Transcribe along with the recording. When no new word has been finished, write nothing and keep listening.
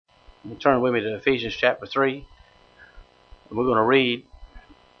You turn with me to Ephesians chapter 3. And we're going to read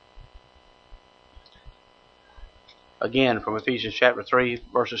again from Ephesians chapter 3,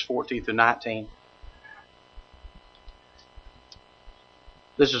 verses 14 through 19.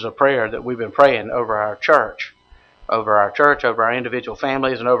 This is a prayer that we've been praying over our church, over our individual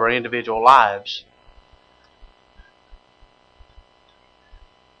families, and over our individual lives.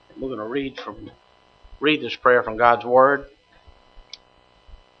 We're going to read this prayer from God's Word.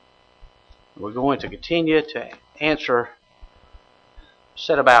 We're going to continue to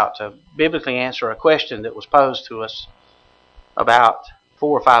biblically answer a question that was posed to us about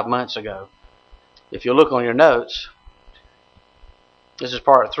 4 or 5 months ago. If you look on your notes, this is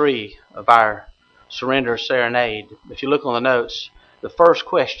part 3 of our Surrender Serenade. If you look on the notes, the first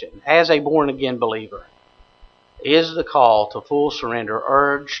question, as a born-again believer, is the call to full surrender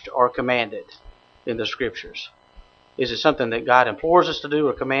urged or commanded in the Scriptures? Is it something that God implores us to do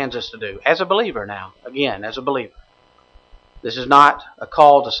or commands us to do? As a believer now, again, as a believer. This is not a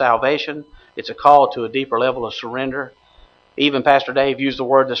call to salvation. It's a call to a deeper level of surrender. Even Pastor Dave used the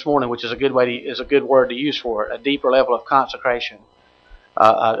word this morning, which is a good word to use for it, a deeper level of consecration,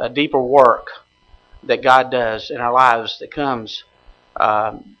 a deeper work that God does in our lives that comes,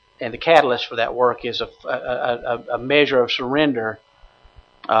 and the catalyst for that work is a measure of surrender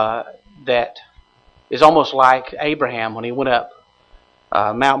that is almost like Abraham when he went up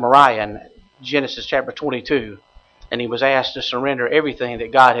Mount Moriah in Genesis chapter 22, and he was asked to surrender everything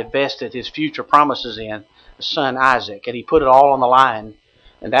that God had vested his future promises in, his son Isaac, and he put it all on the line,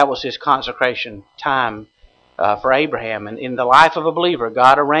 and that was his consecration time for Abraham. And in the life of a believer,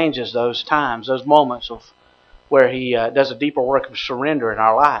 God arranges those times, those moments of where he does a deeper work of surrender in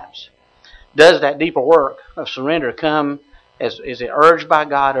our lives. Does that deeper work of surrender come, is it urged by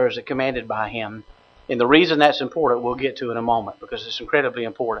God or is it commanded by Him? And the reason that's important we'll get to in a moment, because it's incredibly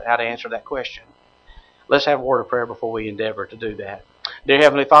important how to answer that question. Let's have a word of prayer before we endeavor to do that. Dear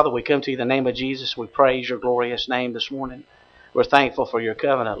Heavenly Father, we come to you in the name of Jesus. We praise your glorious name this morning. We're thankful for your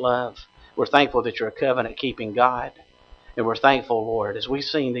covenant love. We're thankful that you're a covenant-keeping God. And we're thankful, Lord, as we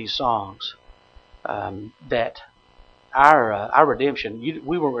sing these songs, that our redemption,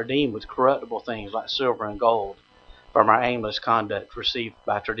 we were redeemed with corruptible things like silver and gold from our aimless conduct received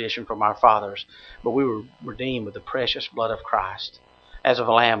by tradition from our fathers. But we were redeemed with the precious blood of Christ, as of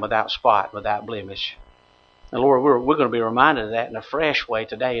a lamb without spot, without blemish. And Lord, we're going to be reminded of that in a fresh way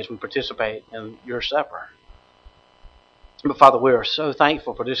today as we participate in your supper. But Father, we are so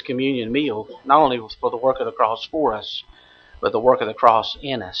thankful for this communion meal, not only for the work of the cross for us, but the work of the cross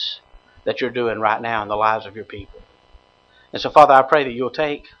in us that you're doing right now in the lives of your people. And so, Father, I pray that you'll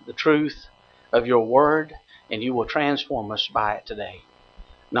take the truth of your word and you will transform us by it today.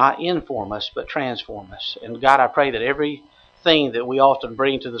 Not inform us, but transform us. And God, I pray that everything that we often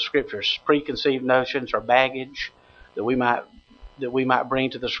bring to the Scriptures, preconceived notions or baggage that we might bring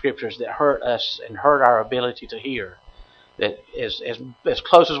to the Scriptures that hurt us and hurt our ability to hear, that as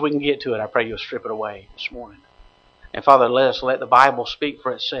close as we can get to it, I pray you'll strip it away this morning. And Father, let the Bible speak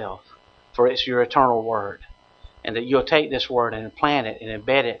for itself, for it's your eternal word. And that you'll take this word and plant it and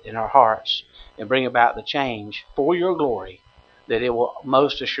embed it in our hearts and bring about the change for your glory that it will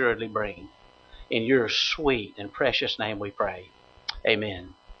most assuredly bring. In your sweet and precious name we pray.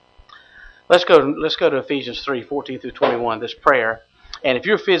 Amen. Let's go to Ephesians 3, 14 through 21, this prayer. And if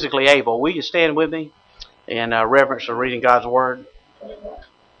you're physically able, will you stand with me in reverence of reading God's word?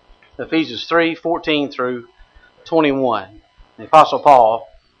 Ephesians 3, 14 through 21. The Apostle Paul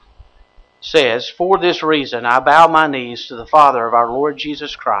says, "For this reason I bow my knees to the Father of our Lord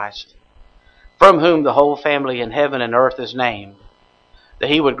Jesus Christ, from whom the whole family in heaven and earth is named, that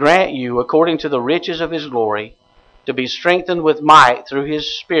he would grant you, according to the riches of his glory, to be strengthened with might through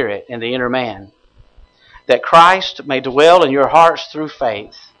his Spirit in the inner man, that Christ may dwell in your hearts through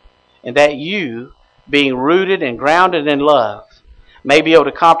faith, and that you, being rooted and grounded in love, may be able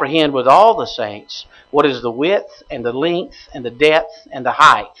to comprehend with all the saints what is the width and the length and the depth and the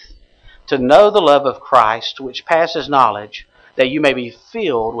height, to know the love of Christ which passes knowledge, that you may be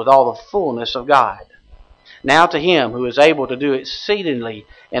filled with all the fullness of God. Now to him who is able to do exceedingly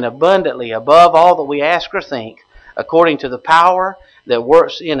and abundantly above all that we ask or think, according to the power that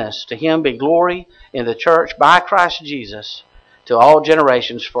works in us, to him be glory in the church by Christ Jesus, to all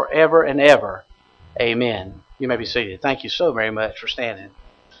generations forever and ever. Amen." You may be seated. Thank you so very much for standing.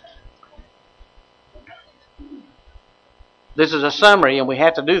 This is a summary, and we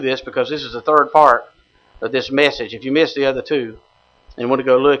have to do this because this is the third part of this message. If you missed the other two and want to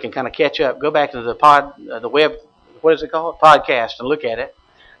go look and kind of catch up, go back to the web, what is it called? Podcast, and look at it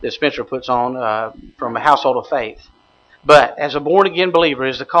that Spencer puts on from a Household of Faith. But as a born-again believer,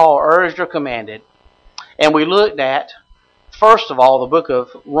 is the call urged or commanded? And we looked at, first of all, the book of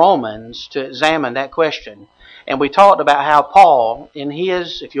Romans to examine that question. And we talked about how Paul, in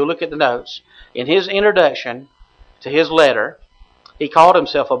his, if you look at the notes, in his introduction to his letter, he called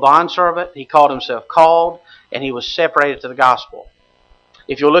himself a bondservant, he called himself called, and he was separated to the gospel.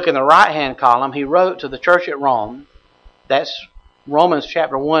 If you look in the right-hand column, he wrote to the church at Rome, that's Romans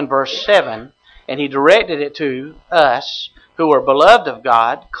chapter 1, verse 7, and he directed it to us who are beloved of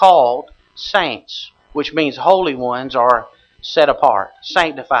God, called saints, which means holy ones are set apart,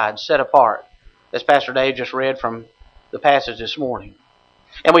 sanctified, set apart, as Pastor Dave just read from the passage this morning.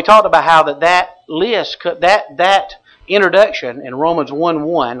 And we talked about how that list, that introduction in Romans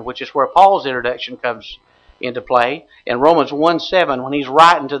 1:1, which is where Paul's introduction comes into play, in Romans 1:7, when he's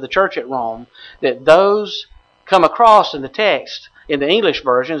writing to the church at Rome, that those come across in the text, in the English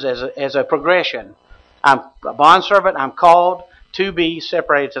versions, as a progression. I'm a bondservant, I'm called to be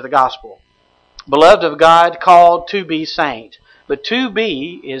separated to the gospel. Beloved of God, called to be saint. But to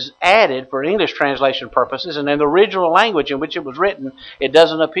be is added for English translation purposes, and in the original language in which it was written, it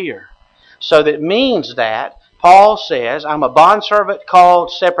doesn't appear. So that means that Paul says, I'm a bondservant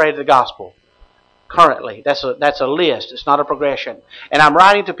called separated to the gospel. Currently. That's a list. It's not a progression. And I'm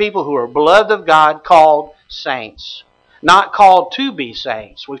writing to people who are beloved of God, called saints. Not called to be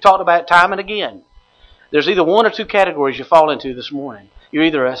saints. We've talked about it time and again. There's either one or two categories you fall into this morning. You're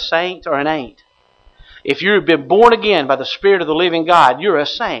either a saint or an ain't. If you've been born again by the Spirit of the living God, you're a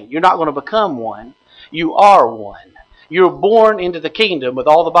saint. You're not going to become one. You are one. You're born into the kingdom with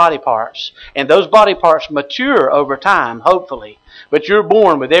all the body parts. And those body parts mature over time, hopefully. But you're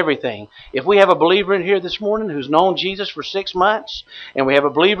born with everything. If we have a believer in here this morning who's known Jesus for 6 months, and we have a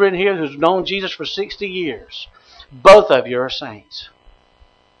believer in here who's known Jesus for 60 years, both of you are saints.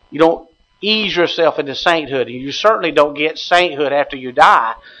 You don't ease yourself into sainthood. You certainly don't get sainthood after you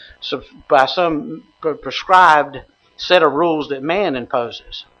die by some prescribed set of rules that man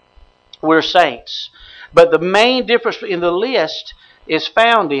imposes. We're saints. But the main difference in the list is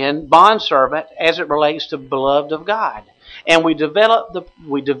found in bondservant as it relates to beloved of God. And we developed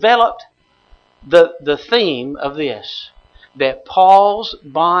the theme of this, that Paul's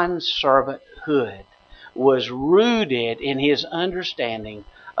bondservanthood was rooted in his understanding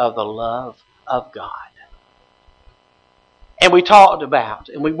of the love of God. And we talked about,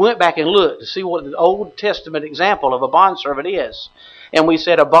 and we went back and looked to see what the Old Testament example of a bondservant is. And we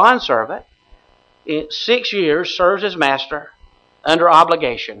said a bondservant, 6 years serves his master under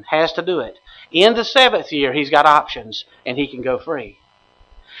obligation, has to do it. In the 7th year, he's got options, and he can go free.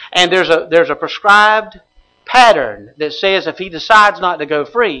 And there's a prescribed pattern that says if he decides not to go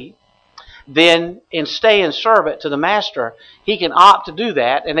free, then in staying servant to the master, he can opt to do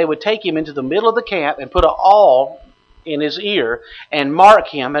that, and they would take him into the middle of the camp and put an awl in his ear and mark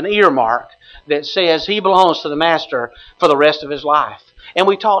him, an ear mark, that says he belongs to the master for the rest of his life. And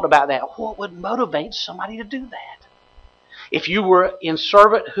we talked about that. What would motivate somebody to do that? If you were in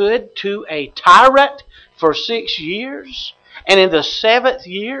servanthood to a tyrant for 6 years, and in the 7th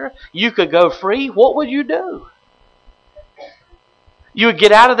year you could go free, what would you do? You would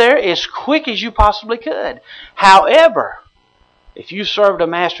get out of there as quick as you possibly could. However, if you served a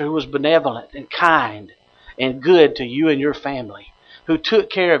master who was benevolent and kind and good to you and your family, who took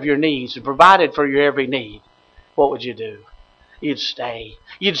care of your needs and provided for your every need, what would you do? You'd stay.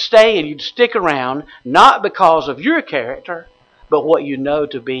 You'd stay and you'd stick around, not because of your character, but what you know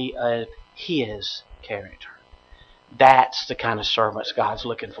to be of His character. That's the kind of servants God's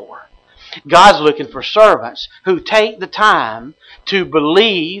looking for. God's looking for servants who take the time to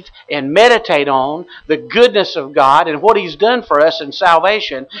believe and meditate on the goodness of God and what He's done for us in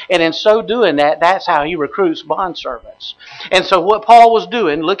salvation. And in so doing that's how He recruits bondservants. And so what Paul was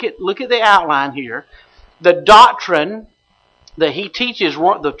doing, look at the outline here. The doctrine that he teaches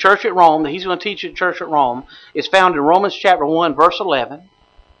the church at Rome, that he's going to teach at church at Rome, is found in Romans chapter 1, verse 11.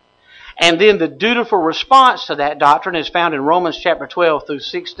 And then the dutiful response to that doctrine is found in Romans chapter 12 through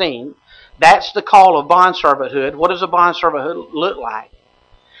 16. That's the call of bondservanthood. What does a bondservanthood look like?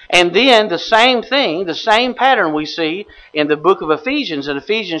 And then the same thing, the same pattern we see in the book of Ephesians. In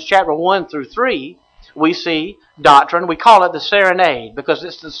Ephesians chapter 1 through 3, we see doctrine. We call it the serenade because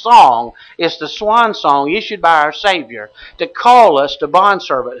it's the song, it's the swan song issued by our Savior to call us to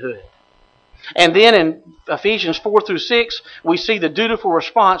bondservanthood. And then in Ephesians 4 through 6, we see the dutiful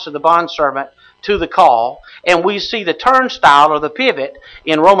response of the bondservant to the call. And we see the turnstile or the pivot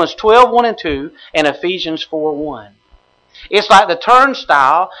in Romans 12, 1 and 2 and Ephesians 4, 1. It's like the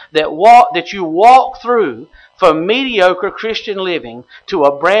turnstile that you walk through from mediocre Christian living to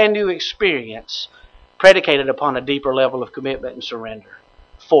a brand new experience predicated upon a deeper level of commitment and surrender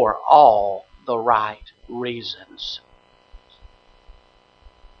for all the right reasons.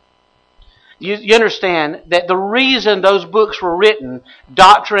 You understand that the reason those books were written,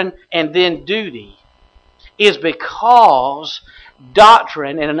 Doctrine and then Duty, is because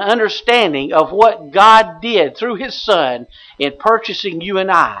doctrine and an understanding of what God did through His Son in purchasing you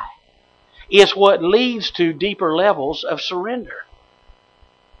and I is what leads to deeper levels of surrender.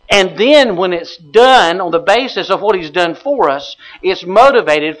 And then when it's done on the basis of what He's done for us, it's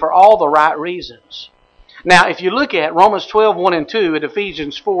motivated for all the right reasons. Now, if you look at Romans 12:1 and 2 and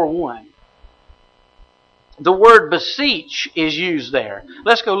Ephesians 4:1, the word beseech is used there.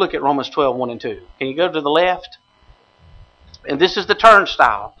 Let's go look at Romans 12:1 and 2. Can you go to the left? And this is the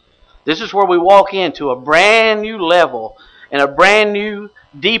turnstile. This is where we walk into a brand new level and a brand new,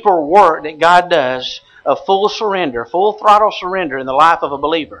 deeper work that God does of full surrender, full throttle surrender in the life of a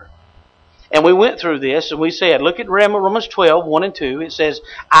believer. And we went through this and we said, look at Romans 12:1 and 2. It says,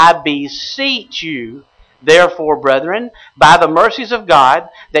 I beseech you, therefore, brethren, by the mercies of God,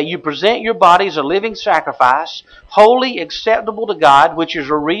 that you present your bodies a living sacrifice, wholly acceptable to God, which is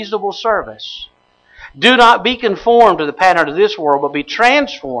a reasonable service. Do not be conformed to the pattern of this world, but be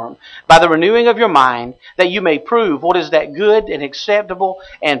transformed by the renewing of your mind, that you may prove what is that good and acceptable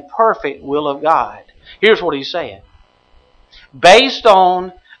and perfect will of God. Here's what he's saying. Based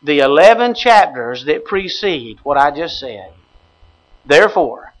on the 11 chapters that precede what I just said,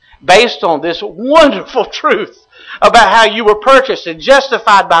 therefore, based on this wonderful truth about how you were purchased and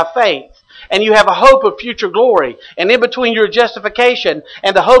justified by faith, and you have a hope of future glory, and in between your justification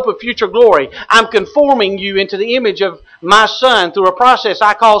and the hope of future glory, I'm conforming you into the image of my Son through a process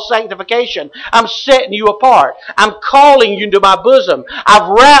I call sanctification. I'm setting you apart. I'm calling you into my bosom. I've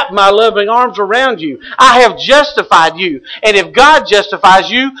wrapped my loving arms around you. I have justified you. And if God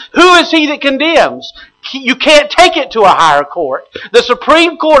justifies you, who is He that condemns? You can't take it to a higher court. The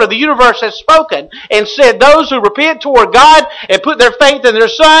Supreme Court of the universe has spoken and said those who repent toward God and put their faith in their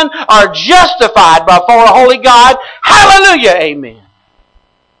Son are justified before a holy God. Hallelujah, amen.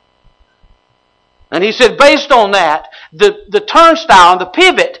 And he said based on that, the turnstile and the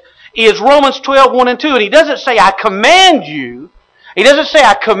pivot is Romans 12:1 and 2. And he doesn't say, I command you. He doesn't say,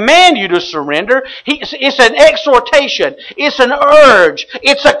 I command you to surrender. It's an exhortation. It's an urge.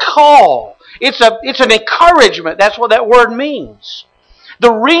 It's a call. It's an encouragement. That's what that word means.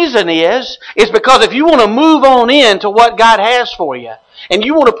 The reason is because if you want to move on into what God has for you, and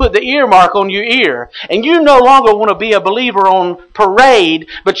you want to put the earmark on your ear, and you no longer want to be a believer on parade,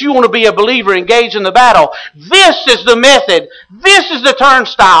 but you want to be a believer engaged in the battle, this is the method. This is the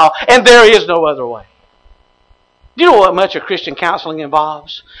turnstile, and there is no other way. Do you know what much of Christian counseling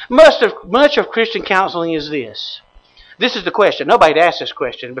involves? Much of Christian counseling is this. This is the question. Nobody asks this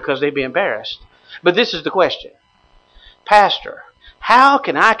question because they'd be embarrassed. But this is the question. Pastor, how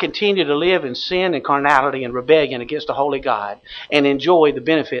can I continue to live in sin and carnality and rebellion against the holy God and enjoy the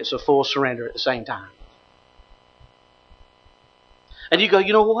benefits of full surrender at the same time? And you go,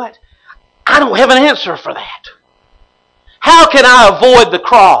 you know what? I don't have an answer for that. How can I avoid the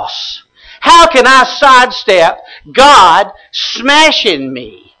cross? How can I sidestep God smashing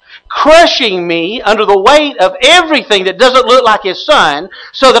me, crushing me under the weight of everything that doesn't look like His Son,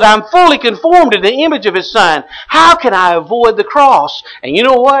 so that I'm fully conformed to the image of His Son? How can I avoid the cross? And you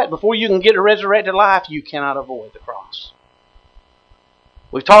know what? Before you can get a resurrected life, you cannot avoid the cross.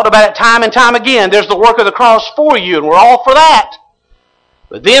 We've talked about it time and time again. There's the work of the cross for you, and we're all for that.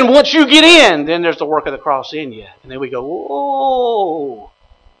 But then once you get in, then there's the work of the cross in you. And then we go, whoa.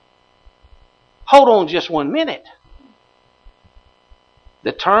 Hold on just 1 minute.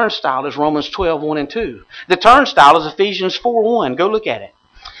 The turnstile is Romans 12:1 and 2. The turnstile is Ephesians 4:1. Go look at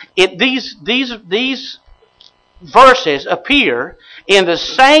it. These verses appear in the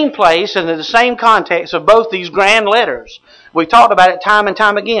same place and in the same context of both these grand letters. We talked about it time and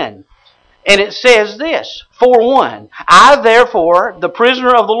time again. And it says this, 4:1. I therefore, the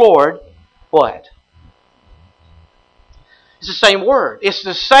prisoner of the Lord, what? It's the same word. It's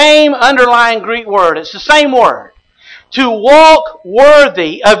the same underlying Greek word. It's the same word. To walk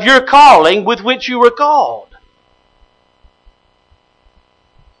worthy of your calling with which you were called.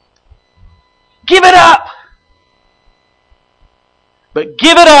 Give it up. But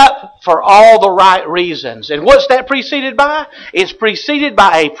give it up for all the right reasons. And what's that preceded by? It's preceded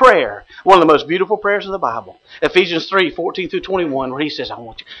by a prayer. One of the most beautiful prayers in the Bible. Ephesians 3:14-21, where he says, I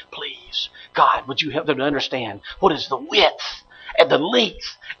want you, please, God, would you help them to understand what is the width and the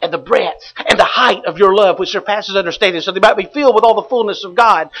length and the breadth and the height of your love, which surpasses understanding, so they might be filled with all the fullness of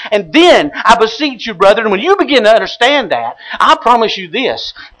God. And then, I beseech you, brethren, when you begin to understand that, I promise you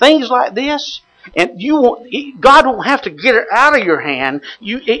this, things like this And God won't have to get it out of your hand.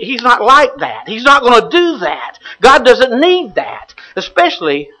 He's not like that. He's not going to do that. God doesn't need that.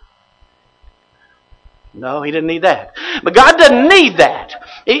 Especially, no, He didn't need that. But God doesn't need that.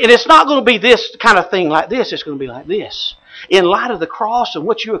 And it's not going to be this kind of thing like this. It's going to be like this. In light of the cross and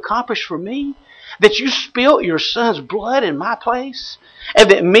what you accomplished for me, that you spilt your Son's blood in my place, and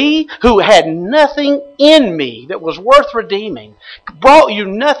that me, who had nothing in me that was worth redeeming, brought you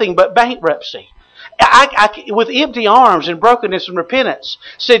nothing but bankruptcy. I, with empty arms and brokenness and repentance,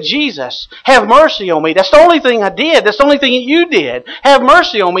 said, Jesus, have mercy on me. That's the only thing I did. That's the only thing that you did. Have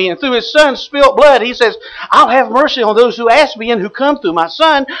mercy on me. And through His Son's spilt blood, He says, I'll have mercy on those who ask me and who come through my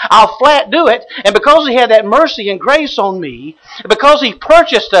Son. I'll flat do it. And because He had that mercy and grace on me, because He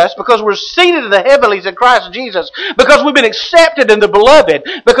purchased us, because we're seated in the heavenlies in Christ Jesus, because we've been accepted in the beloved,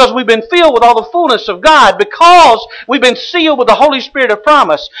 because we've been filled with all the fullness of God, because we've been sealed with the Holy Spirit of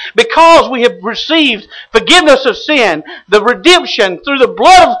promise, because we have received forgiveness of sin, the redemption through the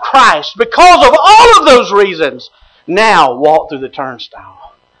blood of Christ, because of all of those reasons, now walk through the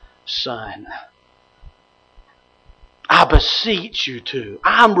turnstile. Son, I beseech you to.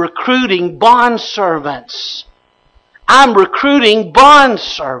 I'm recruiting bondservants. I'm recruiting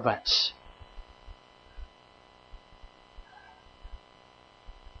bondservants.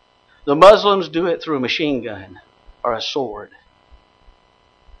 The Muslims do it through a machine gun or a sword.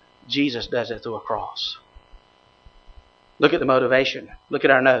 Jesus does it through a cross. Look at the motivation. Look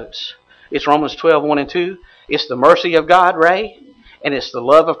at our notes. It's Romans 12, 1 and 2. It's the mercy of God, Ray, and it's the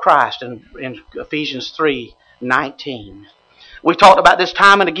love of Christ in Ephesians 3, 19. We've talked about this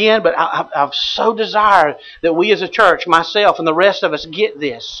time and again, but I've so desired that we as a church, myself and the rest of us, get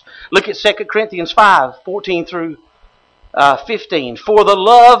this. Look at 2 Corinthians 5, 14 through 15. For the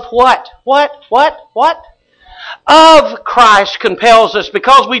love, what? Of Christ compels us,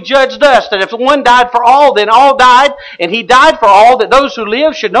 because we judge thus, that if one died for all, then all died, and He died for all, that those who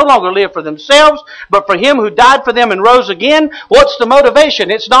live should no longer live for themselves, but for Him who died for them and rose again. What's the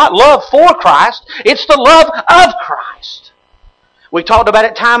motivation? It's not love for Christ, it's the love of Christ. We talked about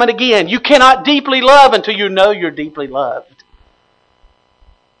it time and again. You cannot deeply love until you know you're deeply loved.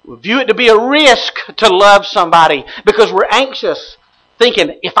 We view it to be a risk to love somebody because we're anxious,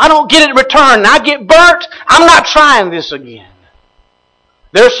 thinking, if I don't get it in return and I get burnt, I'm not trying this again.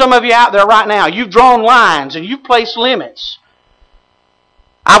 There's some of you out there right now. You've drawn lines and you've placed limits.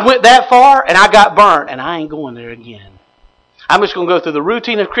 I went that far and I got burnt, and I ain't going there again. I'm just going to go through the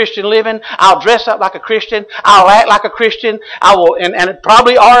routine of Christian living. I'll dress up like a Christian. I'll act like a Christian. I will, and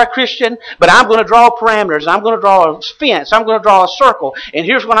probably are a Christian, but I'm going to draw parameters. I'm going to draw a fence. I'm going to draw a circle. And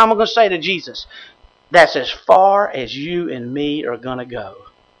here's what I'm going to say to Jesus. That's as far as you and me are going to go.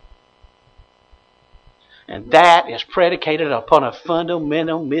 And that is predicated upon a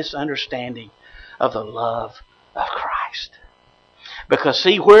fundamental misunderstanding of the love of Christ. Because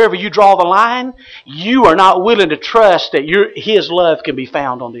see, wherever you draw the line, you are not willing to trust that His love can be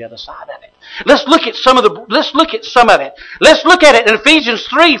found on the other side of it. Let's look at some of it. Let's look at it in Ephesians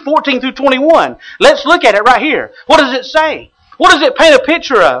 3, 14 through 21. Let's look at it right here. What does it say? What does it paint a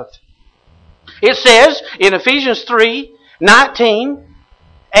picture of? It says in Ephesians 3, 19,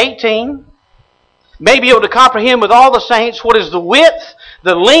 18, may be able to comprehend with all the saints what is the width,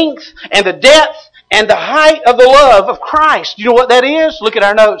 the length, and the depth, and the height of the love of Christ. You know what that is? Look at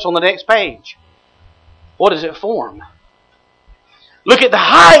our notes on the next page. What does it form? Look at the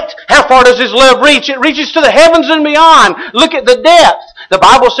height. How far does His love reach? It reaches to the heavens and beyond. Look at the depth. The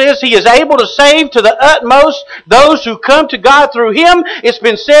Bible says He is able to save to the utmost those who come to God through Him. It's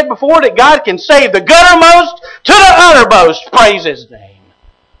been said before that God can save the guttermost to the uttermost. Praise His name.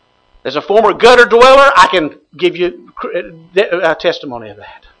 As a former gutter dweller, I can give you a testimony of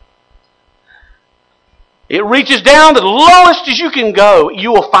that. It reaches down to the lowest as you can go.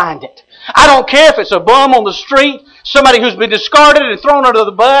 You will find it. I don't care if it's a bum on the street, somebody who's been discarded and thrown under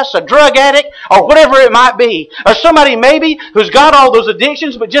the bus, a drug addict, or whatever it might be. Or somebody maybe who's got all those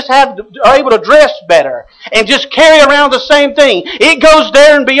addictions but just are able to dress better and just carry around the same thing. It goes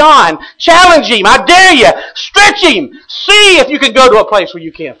there and beyond. Challenge him. I dare you. Stretch him. See if you can go to a place where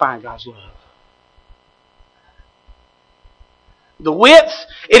you can't find God's love. The width,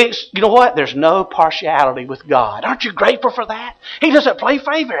 you know what? There's no partiality with God. Aren't you grateful for that? He doesn't play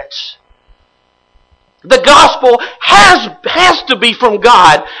favorites. The gospel has to be from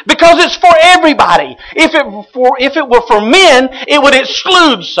God because it's for everybody. If it were for men, it would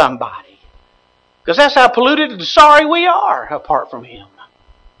exclude somebody. Because that's how polluted and sorry we are apart from Him.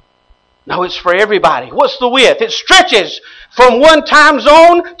 No, it's for everybody. What's the width? It stretches from one time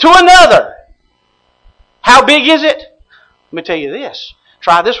zone to another. How big is it? Let me tell you this.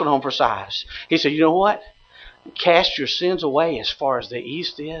 Try this one on for size. He said, you know what? Cast your sins away as far as the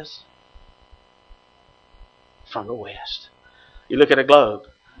east is from the west. You look at a globe.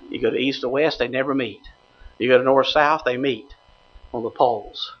 You go to east or west, they never meet. You go to north, south, they meet on the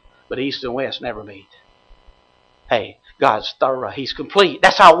poles. But east and west never meet. Hey, God's thorough. He's complete.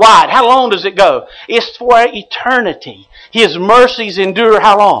 That's how wide. How long does it go? It's for eternity. His mercies endure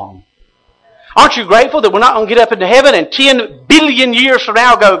how long? Aren't you grateful that we're not going to get up into heaven and 10 billion years from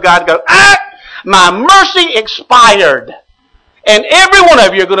now God go, my mercy expired. And every one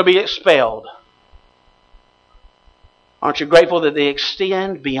of you are going to be expelled. Aren't you grateful that they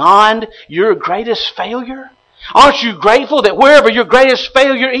extend beyond your greatest failure? Aren't you grateful that wherever your greatest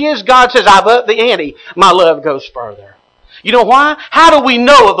failure is, God says, I've upped the ante. My love goes further. You know why? How do we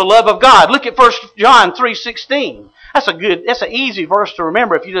know of the love of God? Look at 1 John 3:16. That's an easy verse to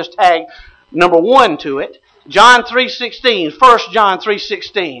remember if you just tag number 1 to it. John 3:16. 1 John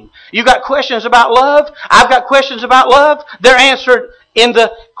 3:16. You got questions about love? I've got questions about love. They're answered in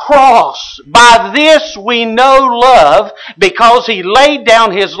the cross. By this we know love, because He laid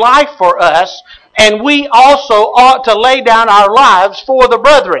down His life for us, and we also ought to lay down our lives for the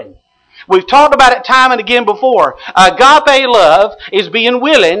brethren. We've talked about it time and again before. Agape love is being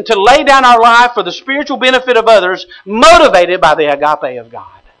willing to lay down our life for the spiritual benefit of others, motivated by the agape of God.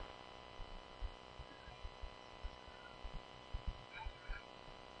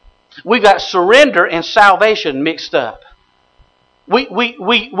 We got surrender and salvation mixed up.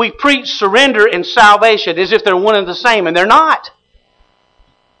 We preach surrender and salvation as if they're one and the same, and they're not.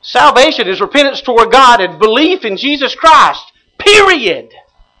 Salvation is repentance toward God and belief in Jesus Christ. Period.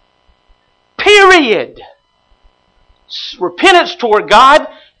 Period. Repentance toward God,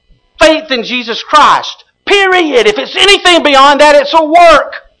 faith in Jesus Christ. Period. If it's anything beyond that, it's a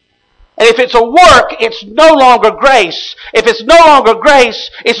work. And if it's a work, it's no longer grace. If it's no longer grace,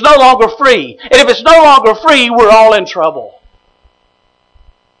 it's no longer free. And if it's no longer free, we're all in trouble.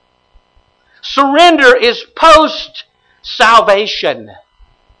 Surrender is post-salvation.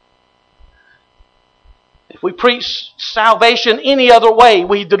 If we preach salvation any other way,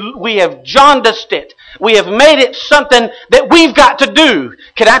 we have jaundiced it. We have made it something that we've got to do.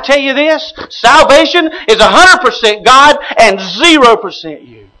 Can I tell you this? Salvation is 100% God and 0%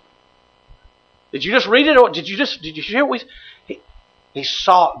 you. Did you just read it, or did you hear what He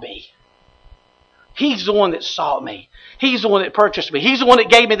sought me. He's the one that sought me. He's the one that purchased me. He's the one that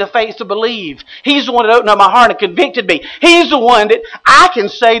gave me the faith to believe. He's the one that opened up my heart and convicted me. He's the one that I can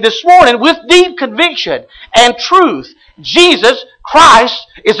say this morning with deep conviction and truth, Jesus Christ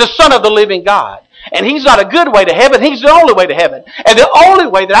is the Son of the living God. And He's not a good way to heaven. He's the only way to heaven. And the only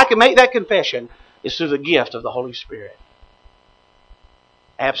way that I can make that confession is through the gift of the Holy Spirit.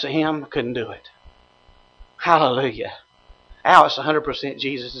 Absent Him, couldn't do it. Hallelujah. Now it's 100%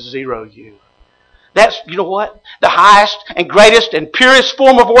 Jesus, 0 you. That's, you know what? The highest and greatest and purest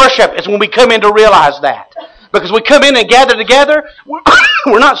form of worship is when we come in to realize that. Because we come in and gather together,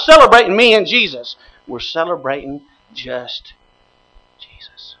 we're not celebrating me and Jesus. We're celebrating just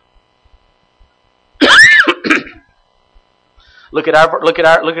Jesus. Look at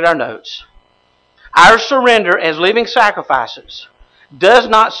our notes. Our surrender as living sacrifices does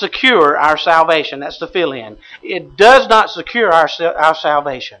not secure our salvation. That's the fill in. It does not secure our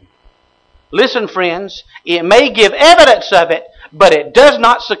salvation. Listen, friends, it may give evidence of it, but it does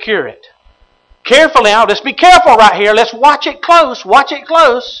not secure it. Careful now, let's be careful right here. Let's watch it close. Watch it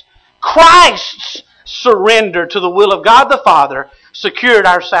close. Christ's surrender to the will of God the Father secured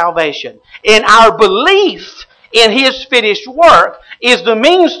our salvation. And our belief in His finished work is the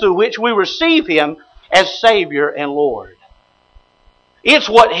means through which we receive Him as Savior and Lord. It's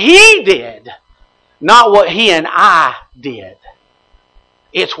what He did, not what He and I did.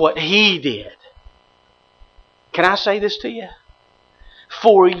 It's what He did. Can I say this to you?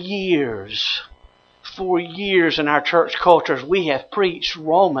 For years in our church cultures, we have preached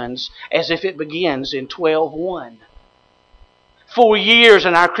Romans as if it begins in 12:1. For years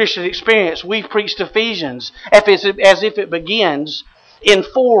in our Christian experience, we've preached Ephesians as if it begins in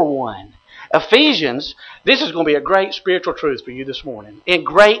 4:1. Ephesians, this is going to be a great spiritual truth for you this morning, and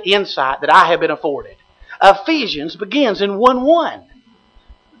great insight that I have been afforded. Ephesians begins in 1:1.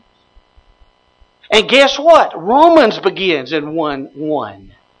 And guess what? Romans begins in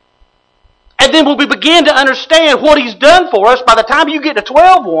 1:1. And then when we begin to understand what He's done for us, by the time you get to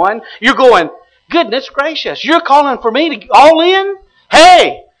 12:1, you're going, goodness gracious, you're calling for me to all in?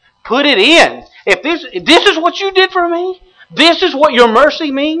 Hey, put it in. If this is what you did for me, this is what your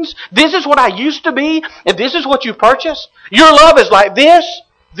mercy means, this is what I used to be, and this is what you purchased. Your love is like this.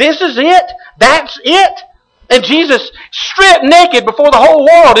 This is it. That's it. And Jesus stripped naked before the whole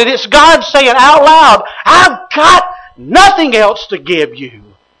world. And it's God saying out loud, I've got nothing else to give you.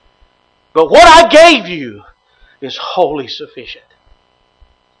 But what I gave you is wholly sufficient.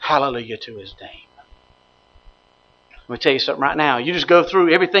 Hallelujah to His name. Let me tell you something right now. You just go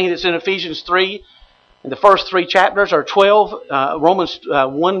through everything that's in Ephesians 3. And the first 3 chapters are 12, Romans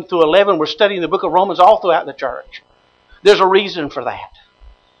 1 through 11. We're studying the book of Romans all throughout the church. There's a reason for that.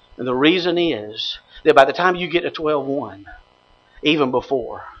 And the reason is that by the time you get to 12:1, even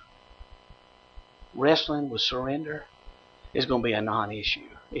before, wrestling with surrender is going to be a non-issue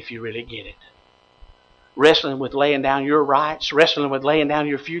if you really get it. Wrestling with laying down your rights, wrestling with laying down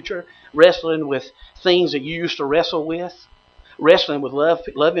your future, wrestling with things that you used to wrestle with, wrestling with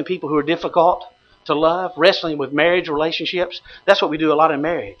loving people who are difficult to love, wrestling with marriage relationships. That's what we do a lot in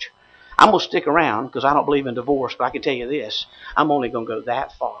marriage. I'm going to stick around because I don't believe in divorce, but I can tell you this, I'm only going to go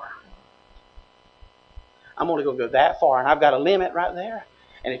that far. I'm only going to go that far, and I've got a limit right there.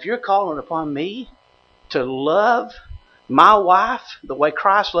 And if you're calling upon me to love my wife the way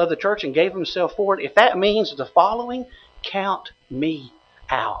Christ loved the church and gave Himself for it, if that means the following, count me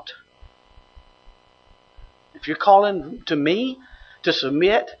out. If you're calling to me to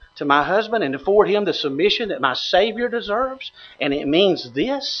submit to my husband and afford him the submission that my Savior deserves, and it means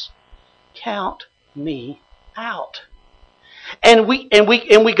this, count me out. And we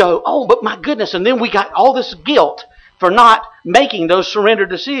go, oh, but my goodness, and then we got all this guilt for not making those surrender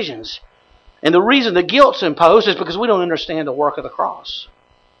decisions. And the reason the guilt's imposed is because we don't understand the work of the cross.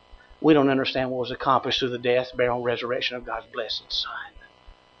 We don't understand what was accomplished through the death, burial, and resurrection of God's blessed Son.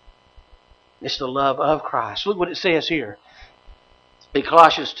 It's the love of Christ. Look what it says here. In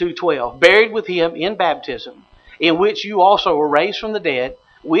Colossians 2:12, buried with Him in baptism, in which you also were raised from the dead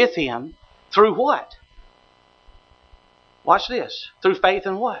with Him through what? Watch this. Through faith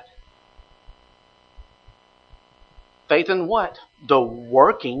in what? Faith in what? The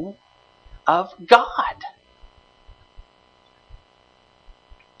working of God.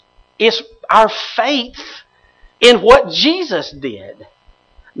 It's our faith in what Jesus did.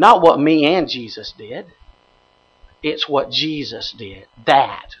 Not what me and Jesus did. It's what Jesus did.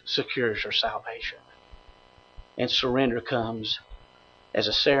 That secures your salvation. And surrender comes as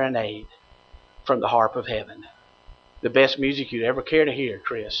a serenade from the harp of heaven. The best music you'd ever care to hear,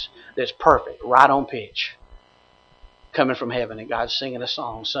 Chris. That's perfect, right on pitch. Coming from heaven, and God's singing a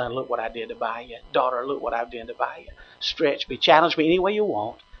song. Son, look what I did to buy you. Daughter, look what I've done to buy you. Stretch me, challenge me any way you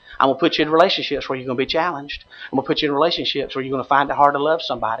want. I'm going to put you in relationships where you're going to be challenged. I'm going to put you in relationships where you're going to find it hard to love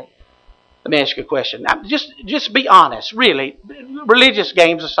somebody. Let me ask you a question. Now, just be honest, really. Religious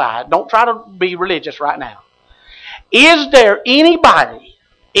games aside. Don't try to be religious right now. Is there anybody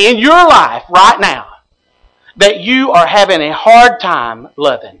in your life right now that you are having a hard time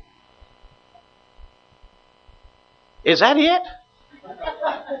loving? Is that it?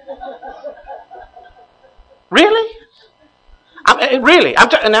 Really?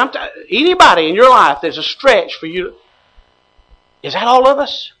 Anybody in your life there's a stretch for you. Is that all of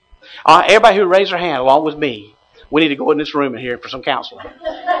us? Everybody who raised their hand along with me, we need to go in this room and hear for some counseling.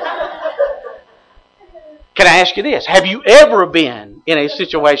 Can I ask you this? Have you ever been in a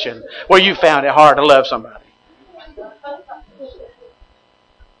situation where you found it hard to love somebody?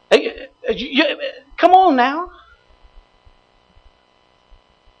 Come on now.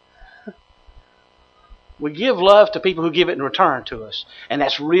 We give love to people who give it in return to us. And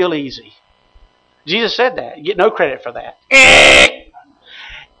that's real easy. Jesus said that. You get no credit for that.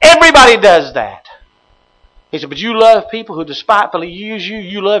 Everybody does that. He said, but you love people who despitefully use you.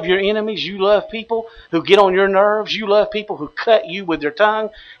 You love your enemies. You love people who get on your nerves. You love people who cut you with their tongue.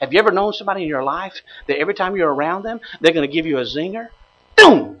 Have you ever known somebody in your life that every time you're around them, they're going to give you a zinger?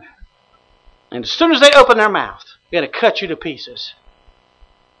 Boom! And as soon as they open their mouth, they're going to cut you to pieces.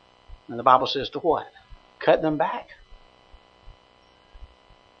 And the Bible says to what? Cut them back.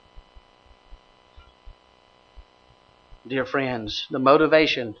 Dear friends, the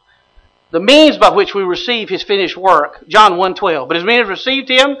motivation, the means by which we receive His finished work, John 1:12. But as many as received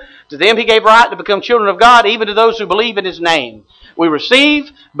Him, to them He gave right to become children of God, even to those who believe in His name. We receive,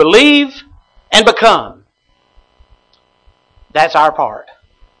 believe, and become. That's our part.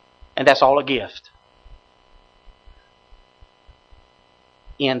 And that's all a gift.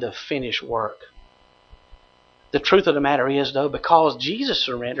 In the finished work. The truth of the matter is, though, because Jesus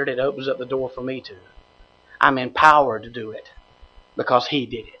surrendered, it opens up the door for me to. I'm empowered to do it because He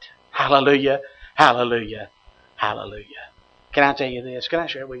did it. Hallelujah, hallelujah, hallelujah. Can I tell you this? Can I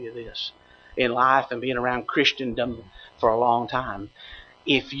share with you this? In life and being around Christendom for a long time,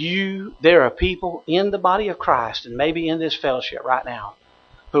 there are people in the body of Christ and maybe in this fellowship right now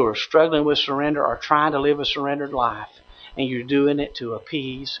who are struggling with surrender or trying to live a surrendered life, and you're doing it to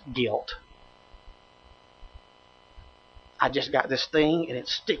appease guilt. I just got this thing and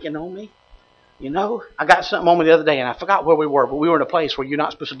it's sticking on me. You know, I got something on me the other day and I forgot where we were, but we were in a place where you're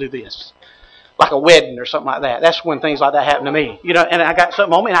not supposed to do this. Like a wedding or something like that. That's when things like that happen to me. You know, and I got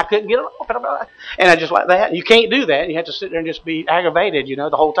something on me and I couldn't get it off. And I just like that. And you can't do that. You have to sit there and just be aggravated, you know,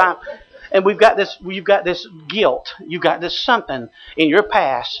 the whole time. And you've got this guilt. You've got this something in your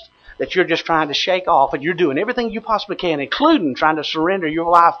past that you're just trying to shake off, and you're doing everything you possibly can, including trying to surrender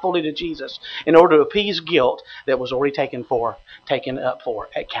your life fully to Jesus in order to appease guilt that was already taken up for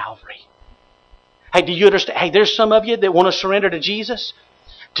at Calvary. Hey, do you understand? Hey, there's some of you that want to surrender to Jesus.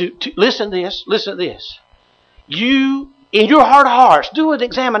 To listen to this. You, in your heart of hearts, do an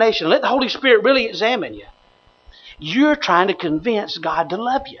examination. Let the Holy Spirit really examine you. You're trying to convince God to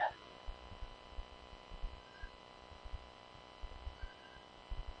love you.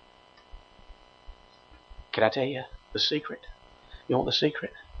 Can I tell you the secret? You want the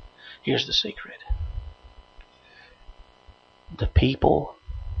secret? Here's the secret. The people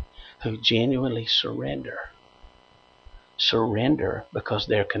who genuinely surrender because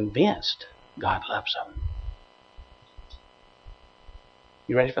they're convinced God loves them.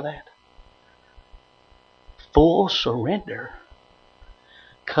 You ready for that? Full surrender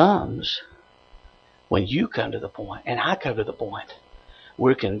comes when you come to the point, and I come to the point,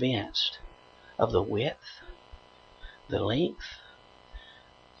 we're convinced of the width, the length,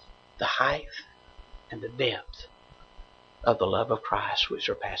 the height, and the depth of the love of Christ which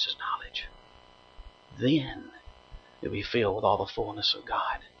surpasses knowledge. Then you'll be filled with all the fullness of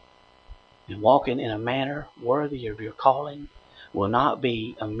God. And walking in a manner worthy of your calling will not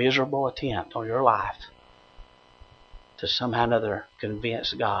be a miserable attempt on your life to somehow or another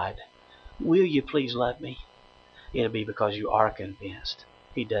convince God, will you please love me? It'll be because you are convinced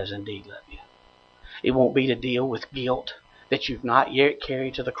He does indeed love you. It won't be to deal with guilt that you've not yet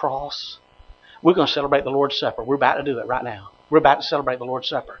carried to the cross. We're going to celebrate the Lord's Supper. We're about to do it right now. We're about to celebrate the Lord's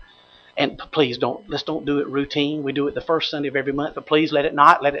Supper. And please let's don't do it routine. We do it the first Sunday of every month, but please let it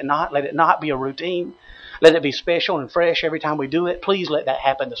not be a routine. Let it be special and fresh every time we do it. Please let that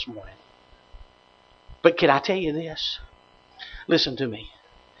happen this morning. But can I tell you this? Listen to me.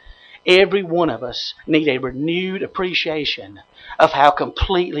 Every one of us need a renewed appreciation of how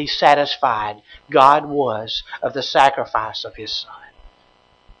completely satisfied God was of the sacrifice of His Son.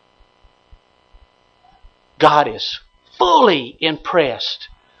 God is fully impressed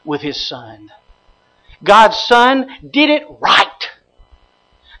with His Son. God's Son did it right.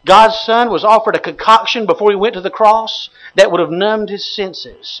 God's Son was offered a concoction before He went to the cross that would have numbed His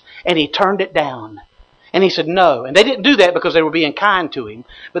senses, and He turned it down. And He said no. And they didn't do that because they were being kind to Him,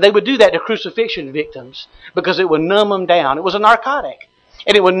 but they would do that to crucifixion victims because it would numb them down. It was a narcotic.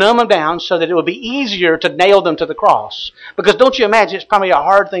 And it would numb them down so that it would be easier to nail them to the cross. Because don't you imagine it's probably a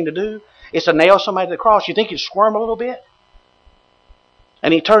hard thing to do? It's to nail somebody to the cross. You think you'd squirm a little bit?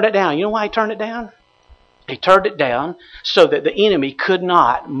 And He turned it down. You know why He turned it down? He turned it down so that the enemy could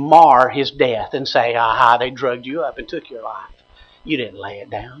not mar His death and say, aha, they drugged you up and took your life. You didn't lay it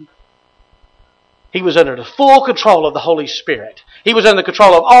down. He was under the full control of the Holy Spirit. He was under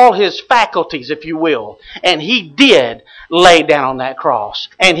control of all His faculties, if you will. And He did lay down on that cross.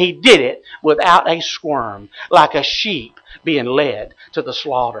 And He did it without a squirm, like a sheep being led to the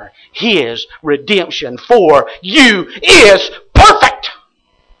slaughter. His redemption for you is perfect.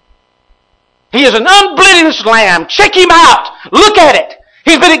 He is an unblemished lamb. Check Him out. Look at it.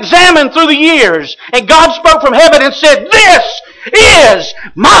 He's been examined through the years. And God spoke from heaven and said, this is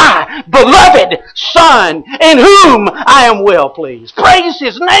my beloved Son, in whom I am well pleased. Praise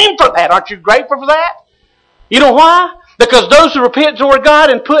His name for that. Aren't you grateful for that? You know why? Because those who repent toward God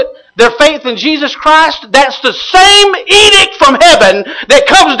and put their faith in Jesus Christ, that's the same edict from heaven that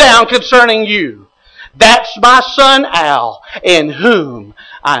comes down concerning you. That's my son Al, in whom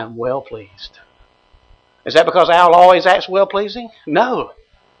I am well pleased. Is that because Al always acts well-pleasing? No.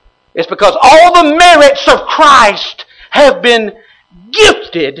 It's because all the merits of Christ have been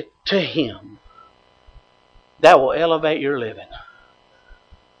gifted to Him. That will elevate your living.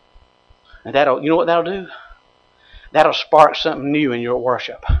 And you know what that'll do? That'll spark something new in your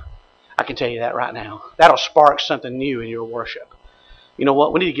worship. I can tell you that right now. That'll spark something new in your worship. You know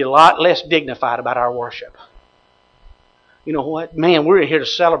what? We need to get a lot less dignified about our worship. You know what? Man, we're here to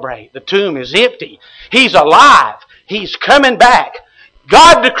celebrate. The tomb is empty. He's alive. He's coming back.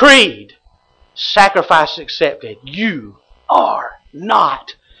 God decreed. Sacrifice accepted. You are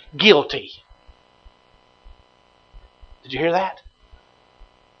not guilty. Did you hear that?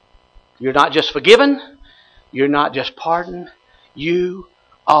 You're not just forgiven. You're not just pardoned. You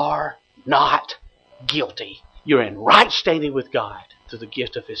are not guilty. You're in right standing with God through the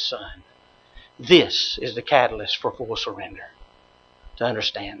gift of His Son. This is the catalyst for full surrender. To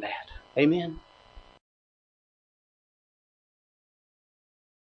understand that. Amen.